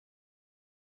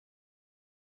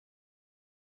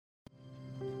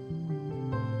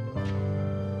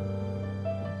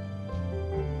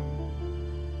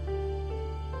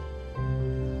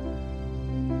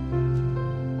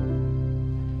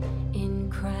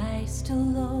Christ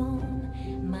alone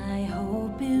my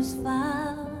hope is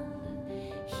found.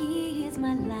 He is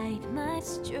my light, my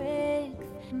strength,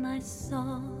 my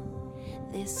song.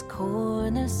 This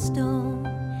cornerstone,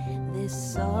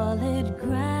 this solid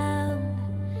ground,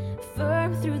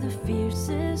 firm through the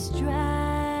fiercest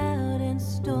drought and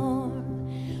storm.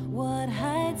 What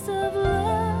heights of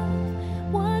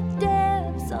love, what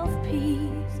depths of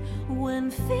peace, when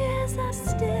fears are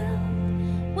still,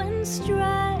 when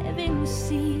striving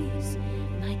cease.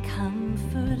 My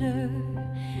comforter,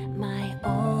 my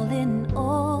all in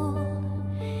all,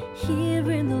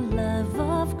 here in the love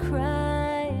of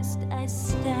Christ I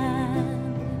stand.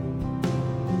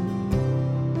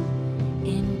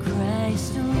 In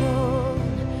Christ alone,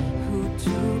 who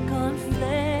took on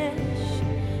flesh,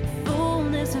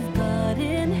 fullness of God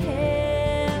in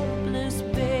helpless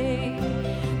babe,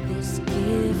 this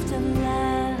gift of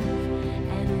love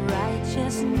and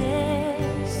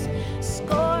righteousness,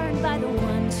 scorned by the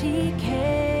ones he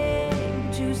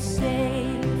came to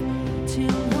save,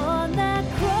 till on that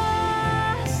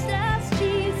cross as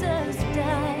Jesus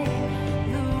died,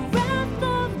 the wrath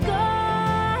of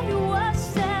God was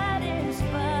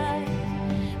satisfied.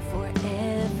 For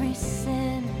every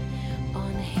sin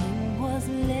on him was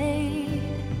laid,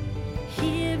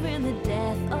 here in the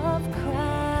death of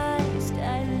Christ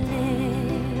I live.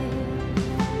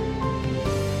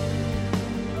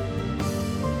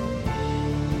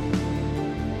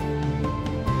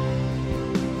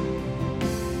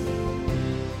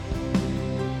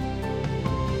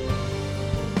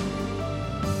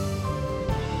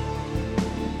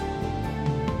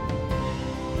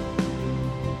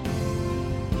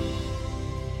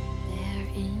 There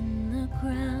in the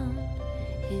ground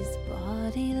his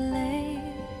body lay,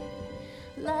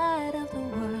 light of the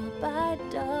world by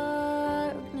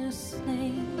darkness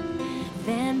slain.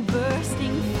 Then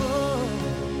bursting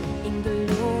forth in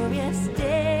glorious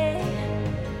day,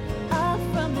 up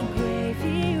from the grave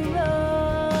he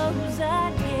rose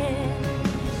again.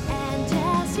 And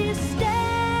as he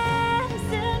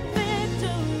stands in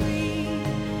victory,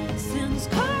 sin's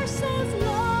curse has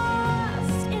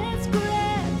lost its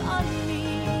grip on me.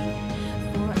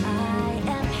 For I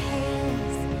am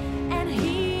his and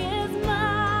he is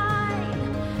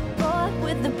mine, bought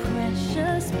with the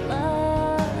precious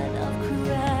blood of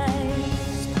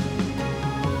Christ.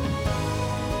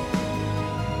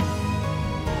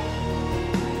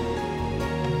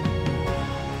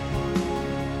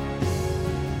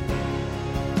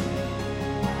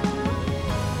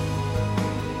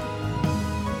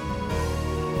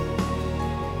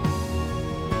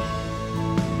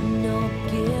 No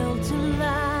guilt in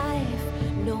life,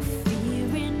 no fear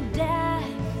in death.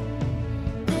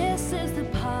 This is the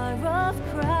power of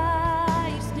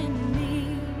Christ in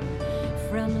me.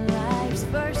 From life's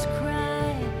first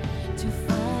cry to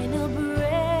final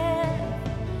breath,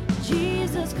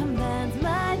 Jesus commands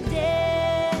my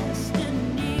destiny.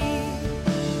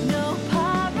 No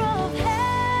power of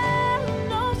hell,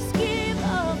 no scheme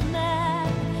of man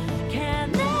can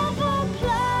ever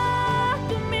pluck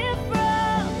me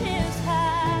from his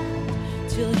hand,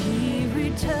 till he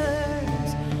returns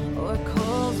or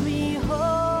calls me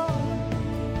home.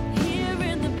 Here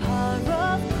in the power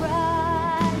of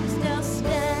Christ I'll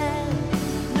stand.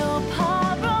 No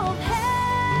power of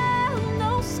hell,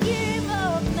 no scheme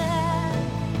of man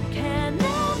can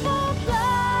ever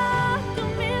pluck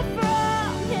me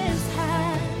from his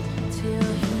hand,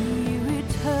 till he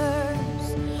returns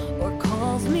or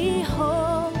calls me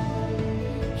home.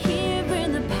 Here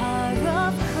in the power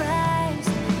of Christ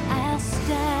I'll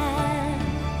stand.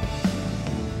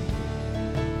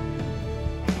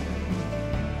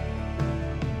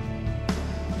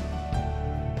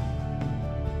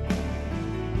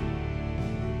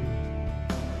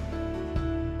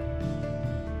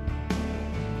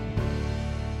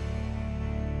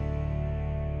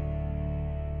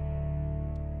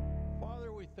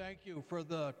 Father, we thank you for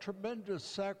the tremendous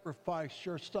sacrifice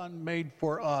your Son made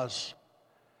for us.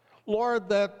 Lord,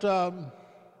 that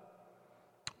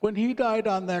when he died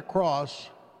on that cross,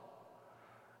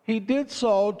 he did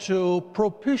so to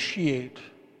propitiate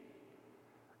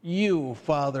you,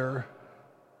 Father.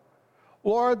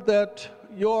 Lord, that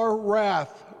your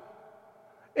wrath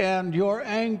and your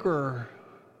anger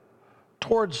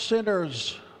towards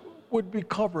sinners would be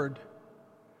covered.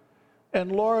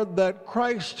 And Lord, that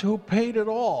Christ who paid it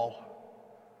all.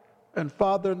 And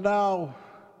Father, now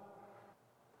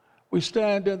we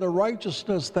stand in the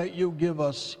righteousness that you give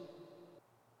us.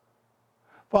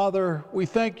 Father, we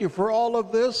thank you for all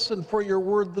of this and for your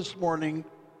word this morning.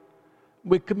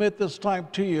 We commit this time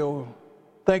to you.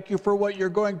 Thank you for what you're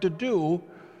going to do,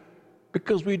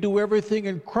 because we do everything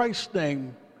in Christ's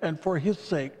name and for his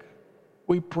sake,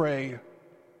 we pray,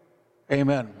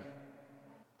 amen.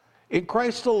 In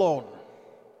Christ alone.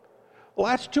 The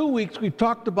last 2 weeks, we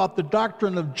talked about the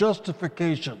doctrine of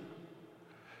justification.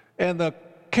 And the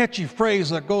catchy phrase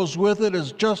that goes with it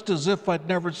is just as if I'd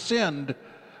never sinned.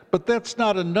 But that's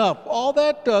not enough. All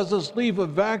that does is leave a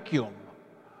vacuum.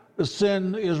 The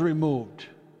sin is removed.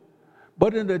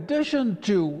 But in addition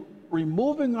to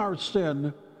removing our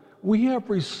sin, we have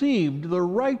received the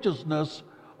righteousness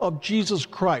of Jesus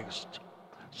Christ.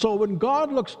 So when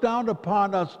God looks down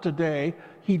upon us today,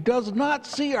 he does not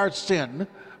see our sin,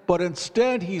 but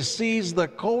instead he sees the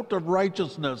coat of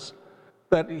righteousness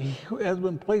that has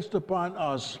been placed upon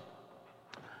us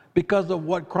because of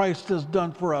what Christ has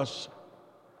done for us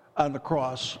on the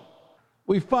cross.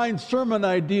 We find sermon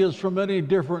ideas from many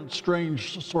different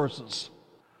strange sources.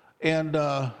 And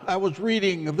I was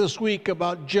reading this week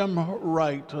about Jim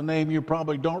Wright, a name you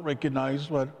probably don't recognize,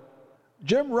 but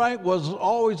Jim Wright was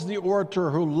always the orator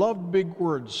who loved big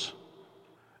words.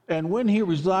 And when he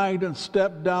resigned and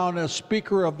stepped down as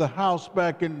Speaker of the House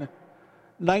back in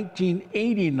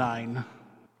 1989,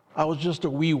 I was just a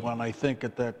wee one, I think,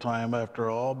 at that time, after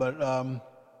all. But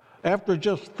after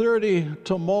just 30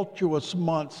 tumultuous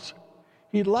months,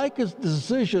 he likened his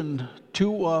decision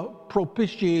to a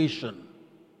propitiation,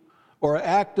 or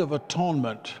act of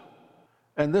atonement.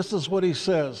 And this is what he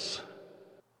says: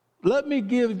 "Let me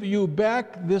give you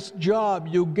back this job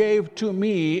you gave to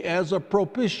me as a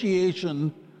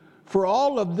propitiation for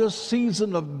all of this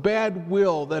season of bad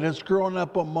will that has grown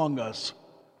up among us."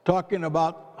 Talking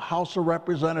about House of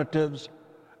Representatives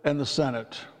and the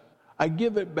Senate. "I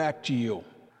give it back to you."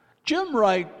 Jim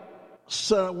Wright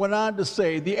went on to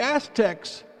say, the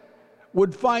Aztecs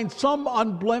would find some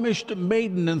unblemished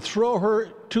maiden and throw her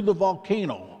to the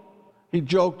volcano. He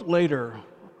joked later,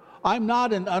 "I'm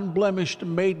not an unblemished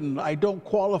maiden. I don't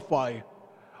qualify.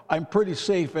 I'm pretty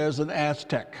safe as an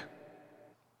Aztec."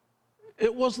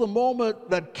 It was the moment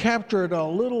that captured a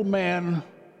little man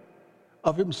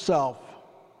of himself.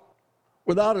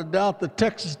 Without a doubt, the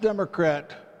Texas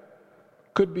Democrat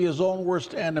could be his own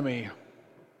worst enemy.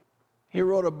 He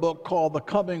wrote a book called The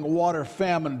Coming Water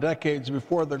Famine, decades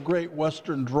before the Great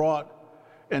Western Drought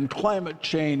and climate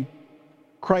change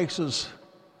crisis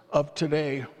of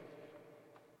today.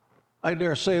 I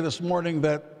dare say this morning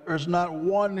that there's not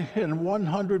 1 in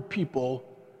 100 people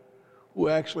who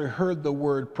actually heard the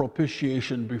word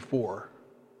propitiation before.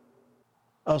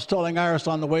 I was telling Iris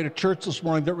on the way to church this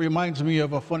morning that reminds me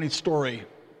of a funny story.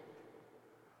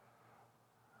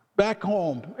 Back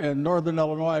home in northern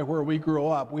Illinois where we grew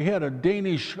up, we had a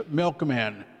Danish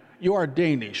milkman. You are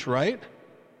Danish, right?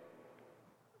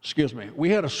 Excuse me. We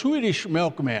had a Swedish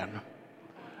milkman,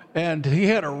 and he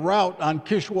had a route on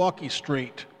Kishwaukee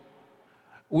Street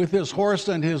with his horse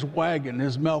and his wagon,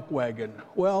 his milk wagon.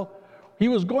 Well, he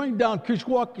was going down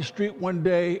Kishwaukee Street one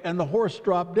day, and the horse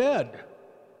dropped dead.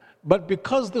 But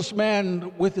because this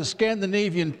man with his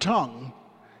Scandinavian tongue,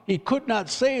 he could not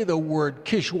say the word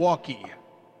Kishwaukee.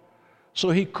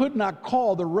 So he could not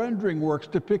call the rendering works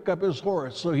to pick up his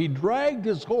horse. So he dragged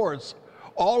his horse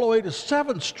all the way to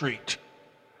 7th Street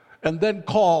and then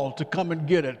called to come and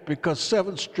get it, because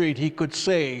 7th Street he could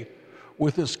say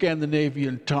with his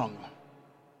Scandinavian tongue.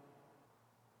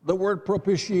 The word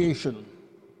propitiation.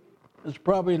 It's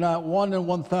probably not 1 in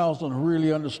 1,000 who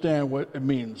really understand what it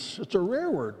means. It's a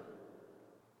rare word.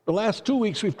 The last 2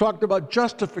 weeks we've talked about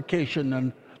justification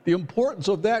and the importance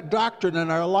of that doctrine in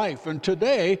our life. And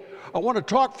today, I want to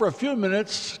talk for a few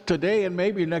minutes, today and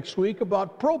maybe next week,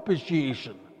 about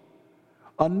propitiation.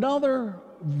 Another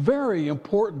very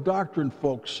important doctrine,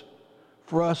 folks,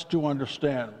 for us to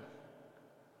understand.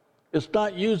 It's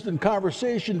not used in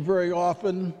conversation very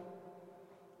often,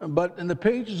 but in the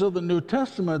pages of the New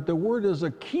Testament, the word is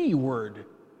a key word.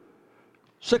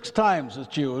 6 times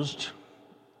it's used.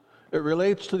 It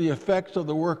relates to the effects of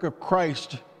the work of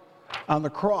Christ on the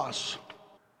cross.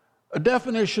 A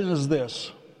definition is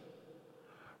this: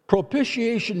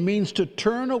 propitiation means to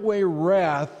turn away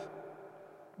wrath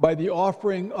by the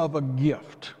offering of a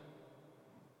gift.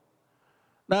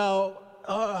 Now,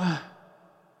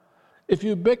 if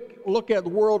you look at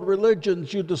world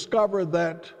religions, you discover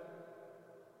that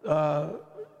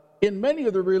in many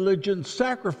of the religions,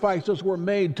 sacrifices were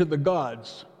made to the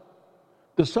gods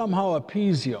to somehow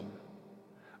appease them.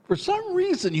 For some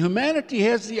reason, humanity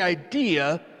has the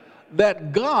idea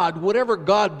that God, whatever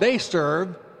God they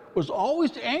serve, was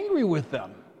always angry with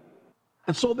them.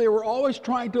 And so they were always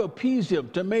trying to appease him,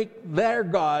 to make their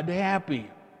God happy.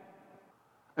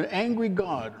 An angry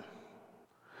God.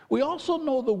 We also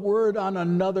know the word on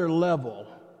another level.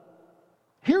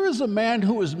 Here is a man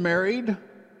who is married,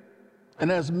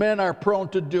 And as men are prone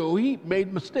to do, he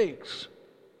made mistakes.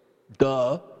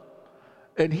 Duh.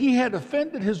 And he had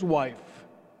offended his wife.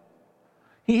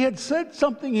 He had said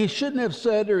something he shouldn't have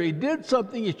said, or he did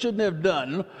something he shouldn't have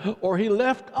done, or he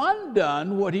left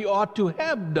undone what he ought to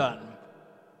have done.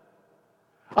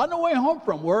 On the way home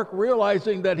from work,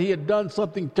 realizing that he had done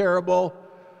something terrible,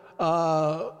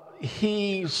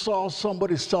 he saw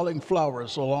somebody selling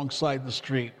flowers alongside the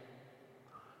street.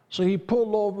 So he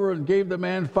pulled over and gave the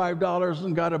man $5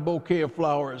 and got a bouquet of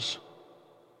flowers.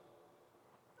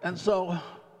 And so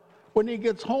when he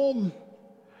gets home,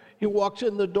 he walks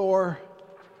in the door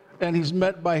and he's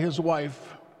met by his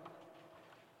wife.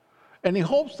 And he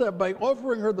hopes that by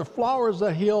offering her the flowers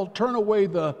that he'll turn away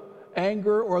the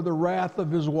anger or the wrath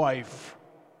of his wife.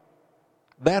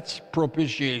 That's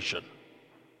propitiation.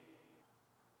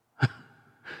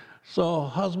 So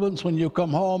husbands, when you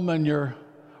come home and you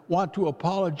want to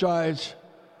apologize,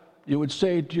 you would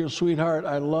say to your sweetheart,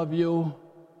 I love you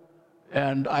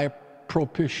and I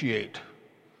propitiate.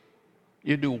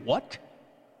 You do what?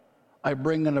 I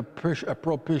bring in a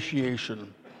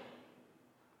propitiation.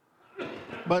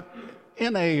 But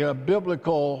in a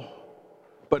biblical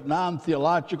but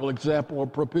non-theological example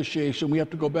of propitiation, we have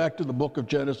to go back to the book of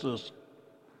Genesis.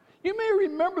 You may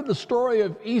remember the story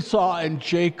of Esau and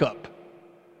Jacob.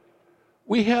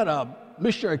 We had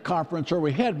missionary conference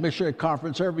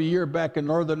every year back in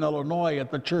northern Illinois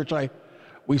at the church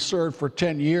we served for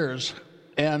 10 years.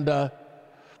 And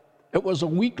it was a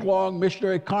week-long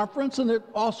missionary conference, and it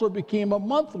also became a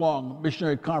month-long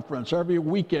missionary conference every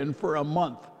weekend for a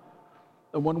month.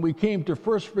 And when we came to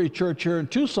First Free Church here in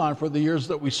Tucson for the years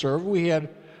that we served, we had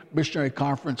missionary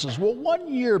conferences. Well, one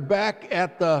year back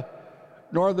at the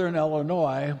Northern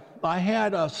Illinois, I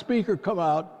had a speaker come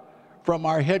out from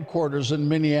our headquarters in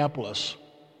Minneapolis.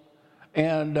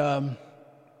 And the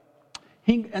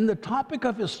topic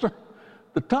of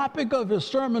his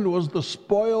sermon was the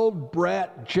spoiled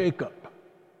brat Jacob.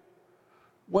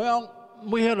 Well,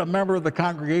 we had a member of the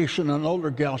congregation, an older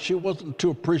gal. She wasn't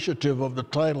too appreciative of the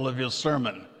title of his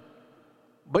sermon.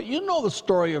 But you know the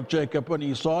story of Jacob and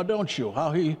Esau, don't you?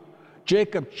 How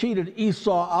Jacob cheated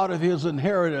Esau out of his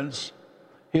inheritance,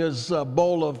 his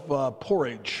bowl of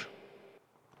porridge.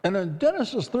 And in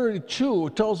Genesis 32,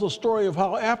 it tells the story of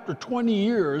how after 20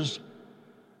 years,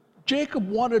 Jacob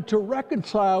wanted to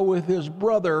reconcile with his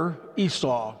brother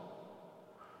Esau.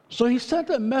 So he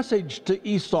sent a message to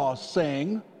Esau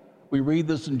saying, we read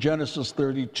this in Genesis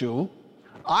 32,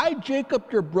 I,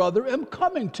 Jacob, your brother, am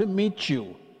coming to meet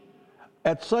you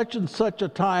at such and such a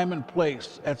time and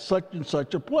place, at such and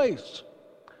such a place.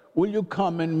 Will you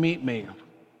come and meet me?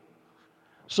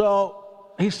 So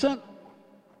he sent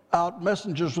out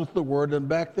messengers with the word, and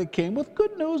back they came with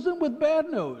good news and with bad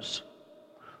news.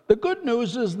 The good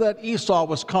news is that Esau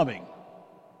was coming.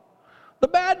 The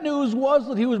bad news was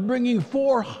that he was bringing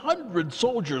 400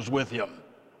 soldiers with him.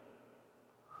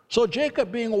 So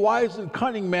Jacob, being a wise and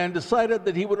cunning man, decided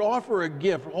that he would offer a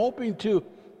gift, hoping to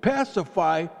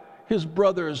pacify his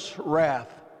brother's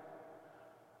wrath.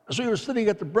 As we were sitting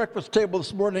at the breakfast table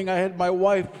this morning, I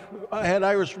had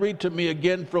Iris read to me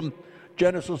again from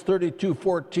Genesis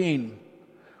 32:14,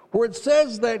 where it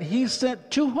says that he sent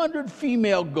 200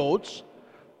 female goats,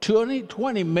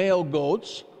 20 male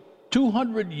goats,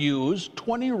 200 ewes,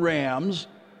 20 rams,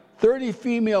 30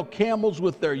 female camels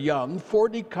with their young,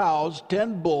 40 cows,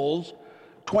 10 bulls,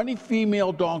 20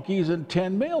 female donkeys, and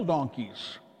 10 male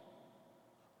donkeys.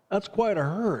 That's quite a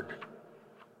herd.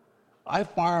 I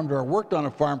farmed or worked on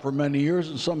a farm for many years,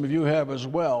 and some of you have as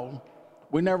well.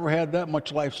 We never had that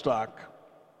much livestock.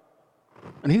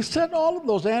 And he sent all of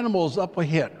those animals up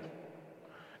ahead.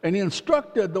 And he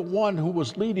instructed the one who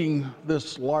was leading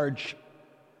this large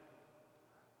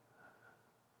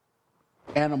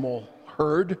animal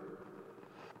herd.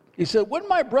 He said, when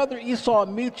my brother Esau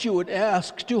meets you and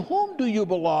asks, to whom do you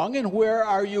belong and where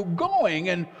are you going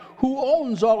and who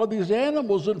owns all of these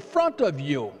animals in front of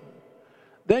you?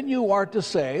 Then you are to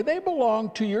say, they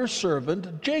belong to your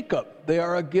servant Jacob. They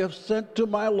are a gift sent to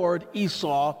my lord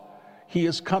Esau. He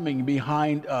is coming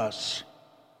behind us.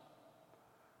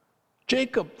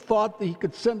 Jacob thought that he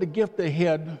could send a gift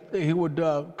ahead, that he would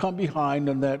come behind,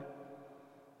 and that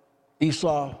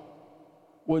Esau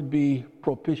would be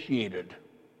propitiated.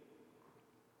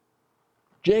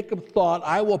 Jacob thought,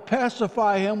 I will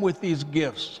pacify him with these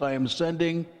gifts I am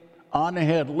sending on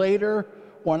ahead. Later,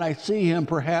 when I see him,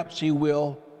 perhaps he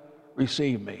will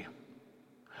receive me.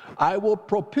 I will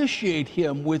propitiate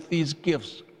him with these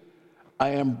gifts I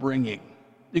am bringing.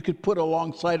 You could put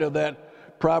alongside of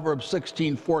that Proverbs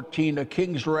 16:14, a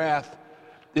king's wrath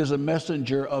is a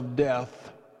messenger of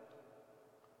death,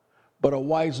 but a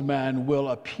wise man will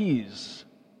appease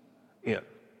it.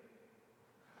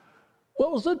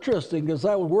 What was interesting as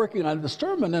I was working on the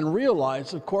sermon and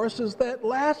realized, of course, is that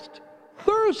last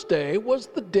Thursday was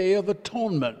the Day of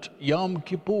Atonement, Yom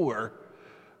Kippur,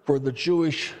 for the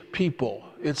Jewish people.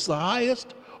 It's the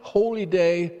highest holy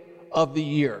day of the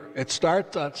year. It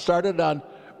started on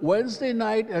Wednesday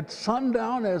night at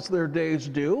sundown, as their days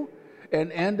do,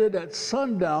 and ended at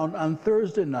sundown on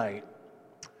Thursday night.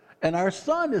 And our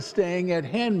son is staying at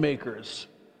Handmakers,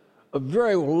 a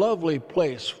very lovely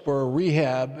place for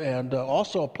rehab and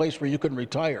also a place where you can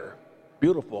retire.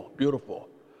 Beautiful, beautiful.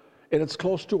 And it's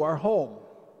close to our home.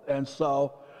 And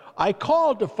so I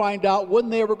called to find out when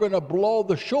they were going to blow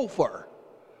the shofar.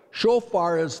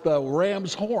 Shofar is the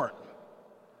ram's horn.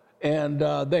 And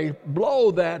they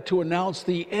blow that to announce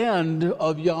the end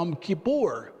of Yom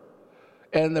Kippur.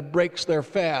 And it breaks their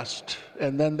fast,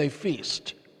 and then they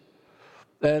feast.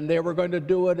 And they were going to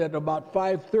do it at about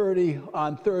 5:30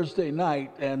 on Thursday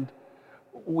night, and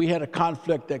we had a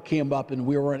conflict that came up, and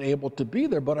we weren't able to be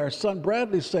there. But our son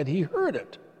Bradley said he heard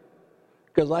it,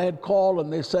 because I had called,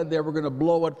 and they said they were going to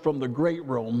blow it from the great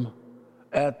room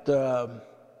at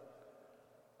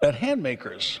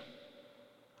Handmakers.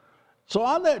 So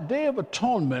on that Day of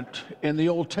Atonement in the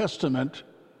Old Testament,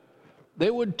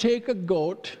 they would take a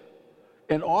goat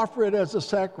and offer it as a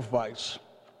sacrifice.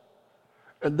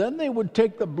 And then they would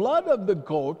take the blood of the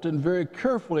goat and very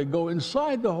carefully go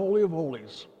inside the Holy of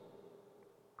Holies.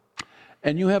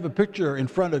 And you have a picture in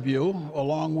front of you,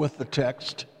 along with the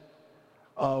text,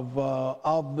 of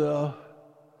the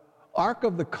Ark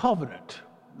of the Covenant.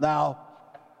 Now,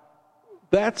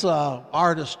 that's an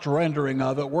artist rendering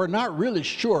of it. We're not really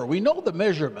sure. We know the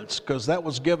measurements because that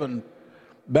was given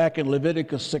back in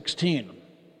Leviticus 16.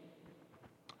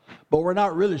 But we're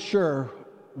not really sure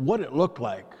what it looked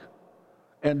like.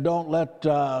 And don't let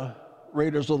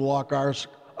Raiders of the Lost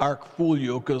Ark fool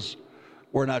you, because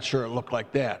we're not sure it looked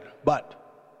like that. But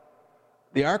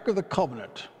the Ark of the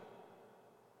Covenant,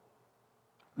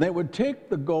 they would take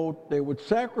the goat, they would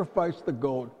sacrifice the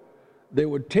goat, they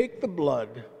would take the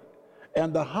blood,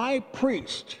 and the high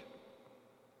priest,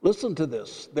 listen to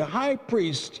this, the high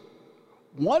priest,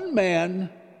 one man,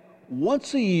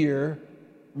 once a year,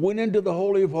 went into the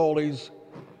Holy of Holies,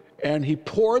 and he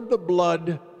poured the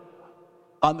blood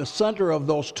on the center of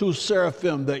those two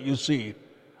seraphim that you see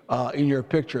in your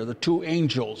picture, the two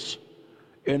angels.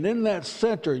 And in that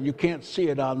center, you can't see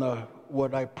it on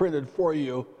what I printed for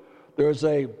you, there's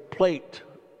a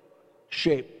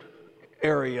plate-shaped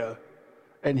area.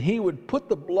 And he would put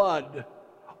the blood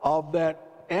of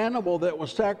that animal that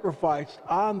was sacrificed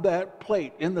on that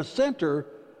plate in the center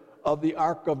of the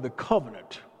Ark of the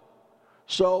Covenant.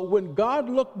 So when God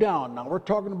looked down, now we're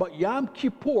talking about Yom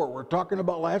Kippur, we're talking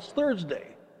about last Thursday.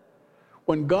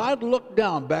 When God looked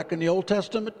down back in the Old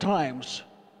Testament times,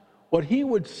 what he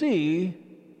would see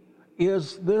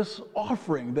is this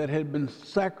offering that had been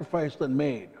sacrificed and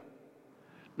made.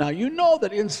 Now you know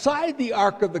that inside the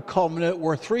Ark of the Covenant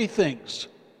were three things.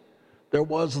 There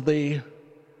was the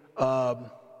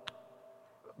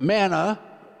manna,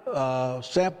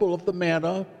 sample of the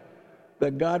manna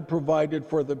that God provided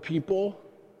for the people.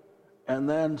 And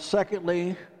then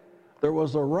secondly, there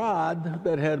was a rod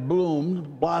that had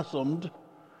blossomed,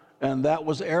 and that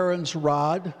was Aaron's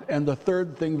rod. And the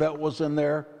third thing that was in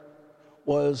there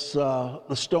was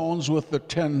the stones with the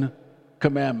 10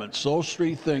 commandments. Those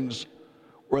three things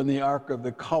were in the Ark of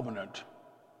the Covenant.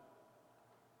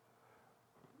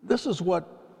 This is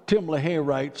what Tim LaHaye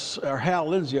writes, or Hal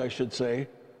Lindsey, I should say,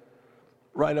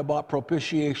 write about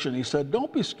propitiation. He said,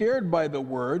 "Don't be scared by the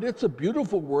word. It's a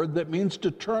beautiful word that means to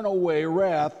turn away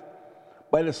wrath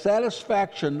by the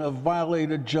satisfaction of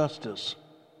violated justice.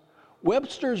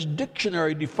 Webster's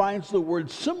dictionary defines the word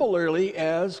similarly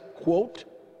as, quote,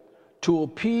 to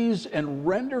appease and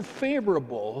render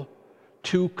favorable,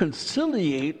 to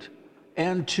conciliate,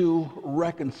 and to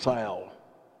reconcile.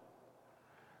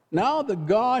 Now that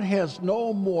God has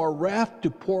no more wrath to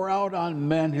pour out on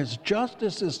men, his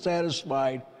justice is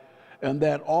satisfied, and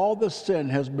that all the sin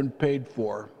has been paid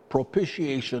for.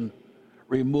 Propitiation,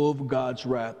 remove God's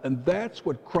wrath." And that's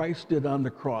what Christ did on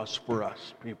the cross for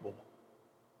us, people.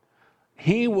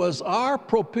 He was our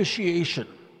propitiation,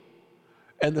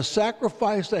 and the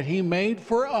sacrifice that he made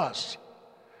for us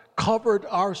covered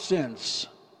our sins.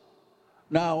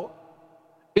 Now,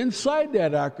 inside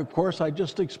that ark, of course, I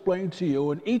just explained to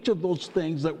you, and each of those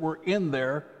things that were in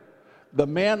there, the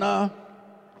manna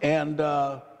and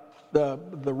the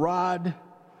rod,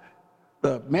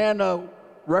 the manna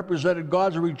represented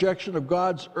God's rejection of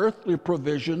God's earthly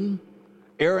provision.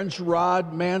 Aaron's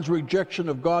rod, man's rejection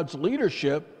of God's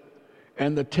leadership.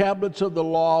 and the tablets of the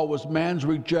law was man's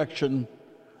rejection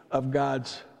of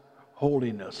God's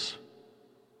holiness.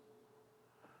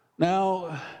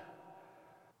 Now,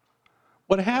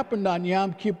 what happened on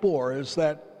Yom Kippur is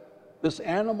that this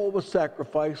animal was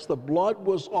sacrificed, the blood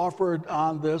was offered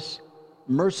on this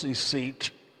mercy seat,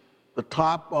 the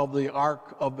top of the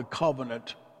Ark of the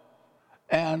Covenant,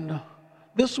 and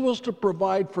this was to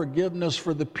provide forgiveness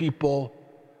for the people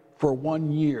for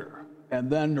 1 year, and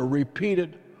then to repeat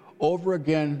it over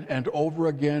again and over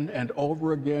again and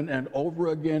over again and over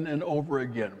again and over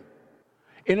again.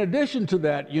 In addition to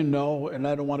that, you know, and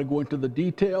I don't want to go into the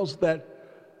details, that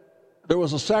there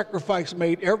was a sacrifice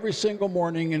made every single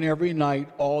morning and every night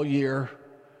all year.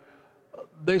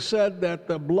 They said that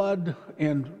the blood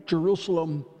in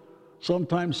Jerusalem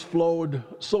sometimes flowed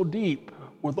so deep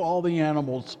with all the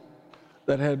animals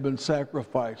that had been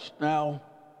sacrificed. Now,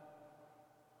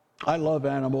 I love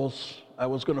animals. I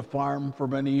was going to farm for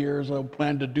many years. I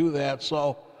planned to do that.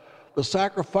 So the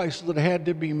sacrifices that had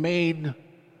to be made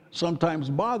sometimes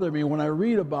bother me when I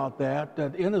read about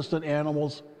that innocent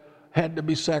animals had to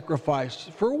be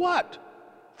sacrificed. For what?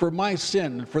 For my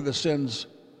sin, for the sins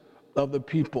of the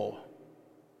people.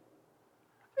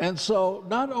 And so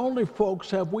not only, folks,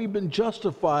 have we been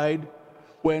justified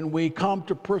when we come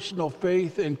to personal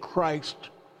faith in Christ,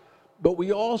 but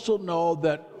we also know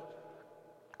that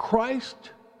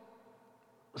Christ,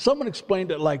 someone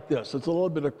explained it like this. It's a little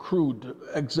bit of a crude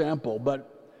example, but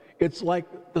it's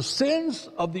like the sins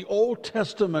of the Old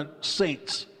Testament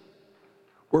saints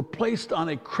were placed on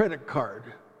a credit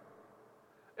card.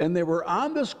 And they were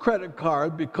on this credit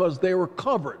card because they were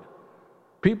covered.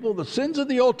 People, the sins of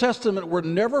the Old Testament were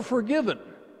never forgiven.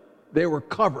 They were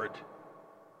covered.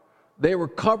 They were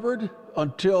covered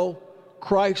until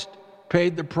Christ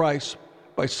paid the price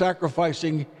by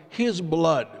sacrificing his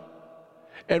blood.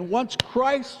 And once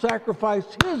Christ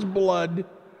sacrificed his blood,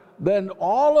 then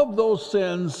all of those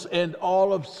sins and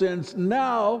all of sins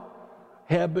now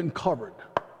have been covered.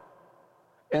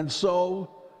 And so,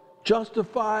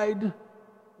 justified,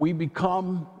 we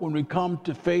become when we come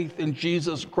to faith in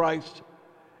Jesus Christ,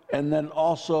 and then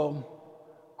also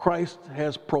Christ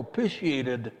has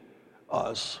propitiated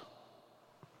us.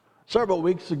 Several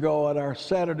weeks ago at our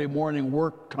Saturday morning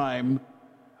work time,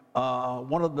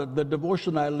 one of the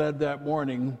devotion I led that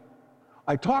morning,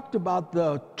 I talked about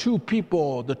the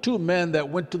two men that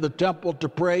went to the temple to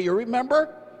pray. You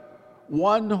remember?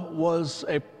 One was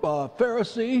a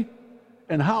Pharisee,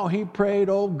 and how he prayed,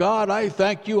 "Oh God, I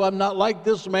thank you, I'm not like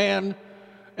this man."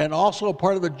 And also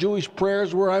part of the Jewish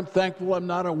prayers were, "I'm thankful I'm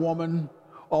not a woman,"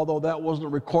 although that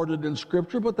wasn't recorded in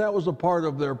Scripture, but that was a part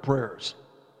of their prayers.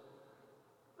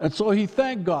 And so he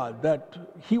thanked God that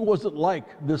he wasn't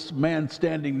like this man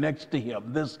standing next to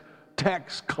him, this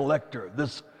tax collector,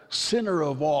 this sinner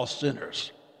of all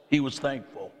sinners. He was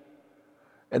thankful.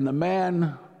 And the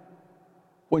man,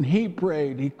 when he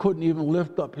prayed, he couldn't even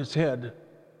lift up his head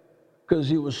because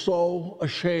he was so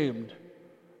ashamed.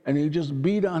 And he just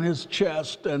beat on his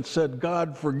chest and said,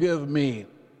 "God, forgive me."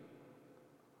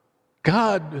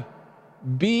 God,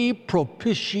 be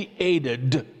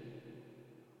propitiated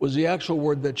was the actual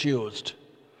word that's used.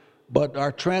 But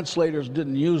our translators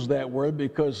didn't use that word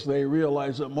because they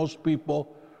realized that most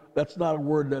people, that's not a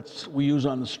word that we use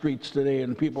on the streets today,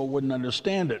 and people wouldn't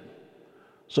understand it,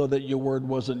 so that your word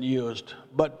wasn't used.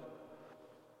 But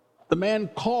the man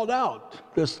called out,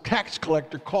 this tax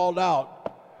collector called out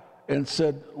and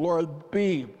said, "Lord,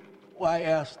 I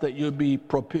ask that you be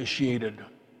propitiated."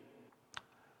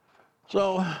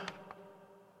 So,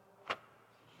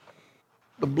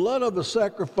 the blood of the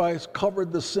sacrifice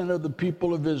covered the sin of the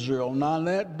people of Israel. And on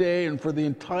that day and for the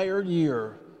entire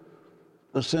year,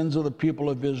 the sins of the people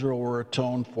of Israel were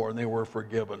atoned for and they were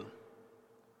forgiven.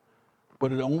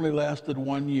 But it only lasted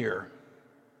 1 year.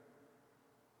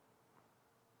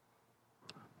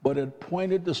 But it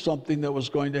pointed to something that was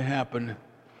going to happen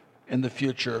in the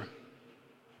future.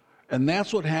 And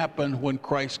that's what happened when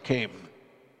Christ came.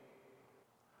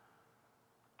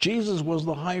 Jesus was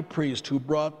the high priest who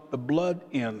brought the blood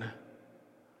in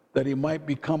that he might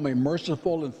become a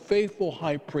merciful and faithful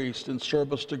high priest in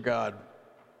service to God.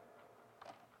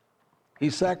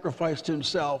 He sacrificed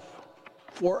himself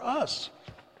for us.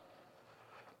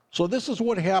 So this is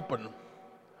what happened.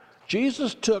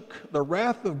 Jesus took the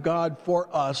wrath of God for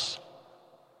us.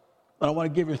 And I want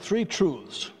to give you 3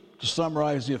 truths to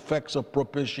summarize the effects of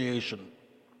propitiation.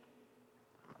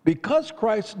 Because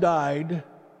Christ died,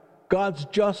 God's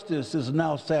justice is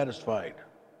now satisfied.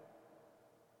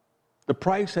 The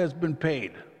price has been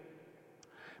paid.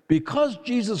 Because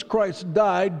Jesus Christ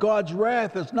died, God's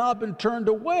wrath has now been turned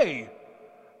away.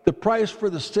 The price for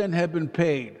the sin had been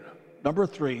paid. Number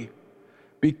 3,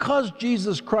 Because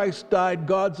Jesus Christ died,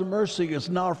 God's mercy is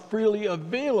now freely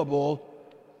available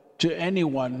to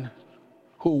anyone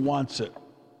who wants it.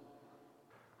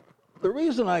 The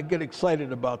reason I get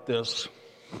excited about this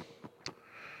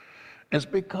is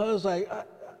because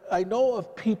I know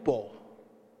of people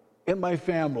in my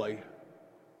family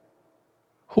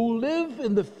who live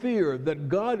in the fear that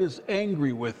God is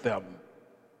angry with them.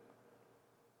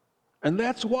 And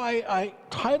that's why I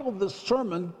titled this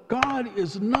sermon, God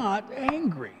is not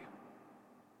angry.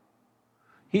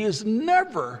 He is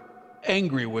never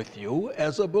angry with you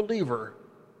as a believer.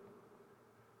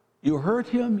 You hurt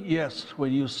him? Yes,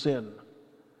 when you sin.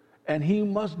 And he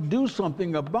must do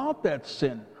something about that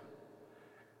sin.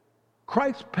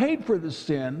 Christ paid for the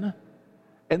sin,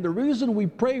 and the reason we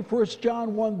pray 1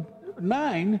 John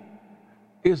 1:9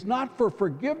 is not for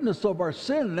forgiveness of our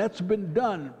sin, that's been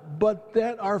done, but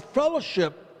that our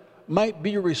fellowship might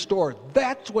be restored.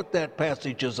 That's what that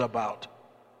passage is about.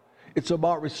 It's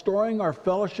about restoring our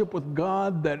fellowship with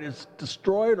God that is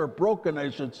destroyed or broken,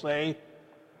 I should say,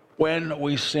 when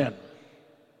we sin.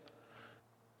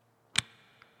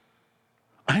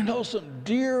 I know some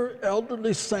dear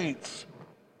elderly saints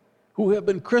who have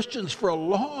been Christians for a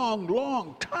long,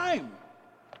 long time.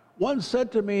 One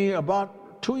said to me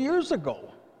about 2 years ago,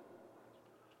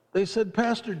 they said,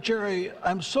 Pastor Jerry,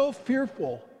 I'm so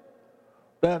fearful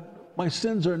that my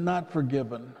sins are not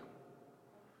forgiven.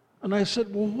 And I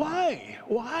said, well, why?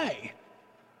 Why?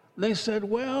 And they said,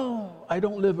 well, I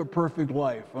don't live a perfect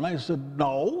life. And I said,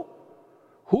 no.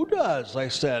 Who does? I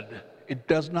said, it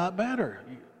does not matter.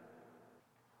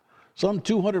 Some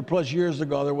 200 plus years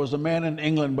ago, there was a man in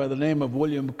England by the name of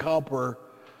William Cowper,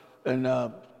 and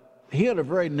he had a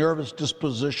very nervous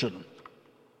disposition,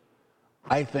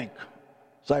 I think.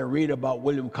 So I read about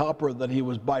William Cowper that he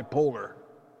was bipolar.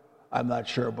 I'm not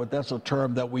sure, but that's a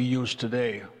term that we use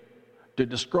today to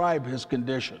describe his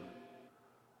condition.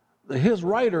 His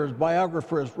writers,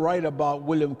 biographers, write about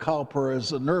William Cowper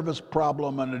as a nervous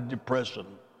problem and a depression.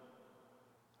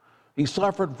 He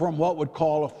suffered from what would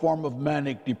call a form of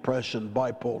manic depression,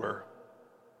 bipolar.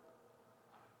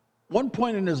 One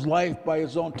point in his life, by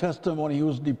his own testimony, he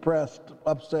was depressed,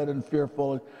 upset, and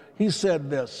fearful. He said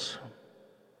this,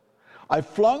 I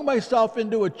flung myself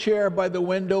into a chair by the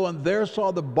window and there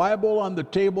saw the Bible on the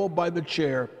table by the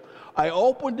chair. I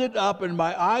opened it up and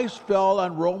my eyes fell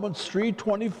on Romans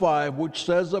 3:25, which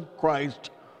says of Christ,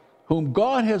 whom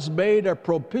God has made a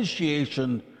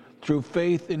propitiation through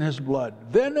faith in his blood.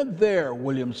 Then and there,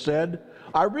 William said,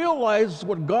 I realized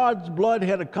what God's blood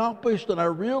had accomplished, and I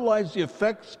realized the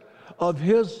effects of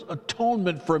his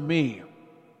atonement for me.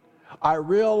 I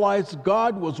realized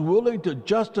God was willing to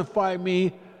justify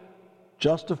me,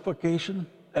 justification,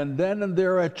 and then and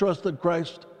there I trusted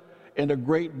Christ, and a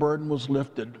great burden was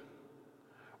lifted.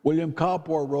 William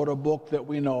Cowper wrote a book that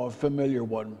we know, a familiar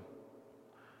one.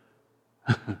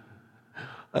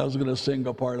 I was going to sing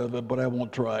a part of it, but I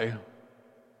won't try.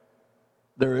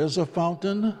 There is a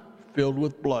fountain filled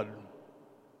with blood,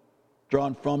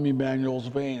 drawn from Emmanuel's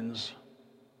veins,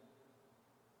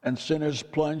 and sinners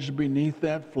plunged beneath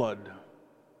that flood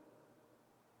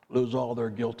lose all their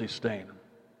guilty stain.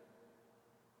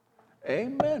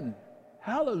 Amen.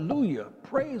 Hallelujah.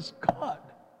 Praise God.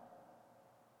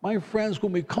 My friends,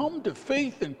 when we come to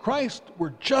faith in Christ,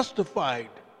 we're justified.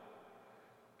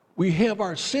 We have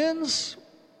our sins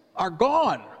are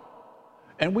gone,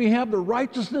 and we have the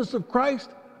righteousness of Christ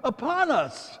upon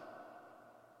us.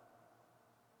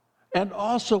 And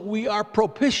also we are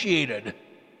propitiated.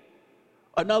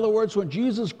 In other words, when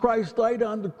Jesus Christ died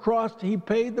on the cross, he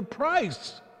paid the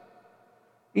price.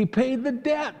 He paid the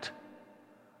debt.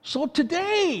 So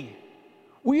today,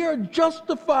 we are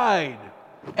justified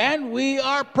and we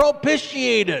are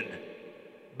propitiated.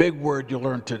 Big word you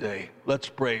learned today. Let's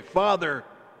pray. Father,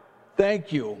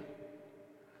 thank you.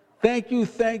 Thank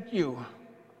you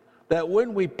that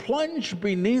when we plunge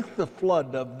beneath the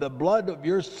flood of the blood of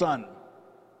your Son,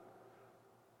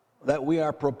 that we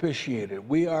are propitiated.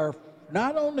 We are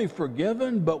not only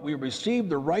forgiven, but we receive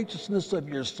the righteousness of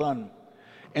your Son.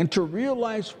 And to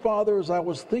realize, Father, as I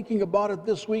was thinking about it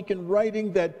this week in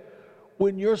writing, that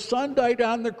when your Son died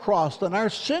on the cross and our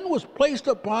sin was placed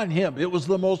upon him, it was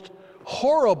the most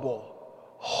horrible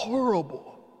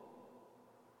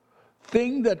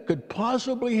thing that could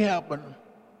possibly happen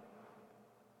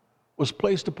was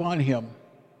placed upon him.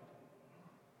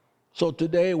 So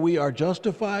today we are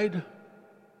justified,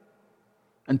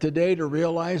 and today to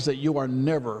realize that you are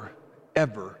never,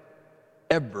 ever,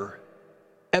 ever,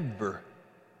 ever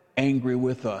angry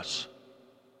with us.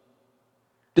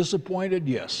 Disappointed?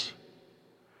 Yes.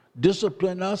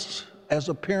 Discipline us as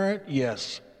a parent?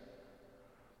 Yes.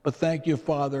 But thank you,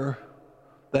 Father,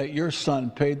 that your Son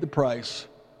paid the price.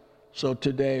 So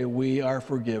today we are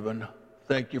forgiven.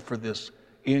 Thank you for this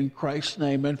in Christ's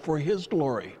name and for his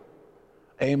glory.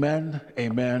 Amen,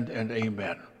 amen, and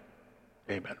amen.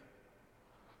 Amen.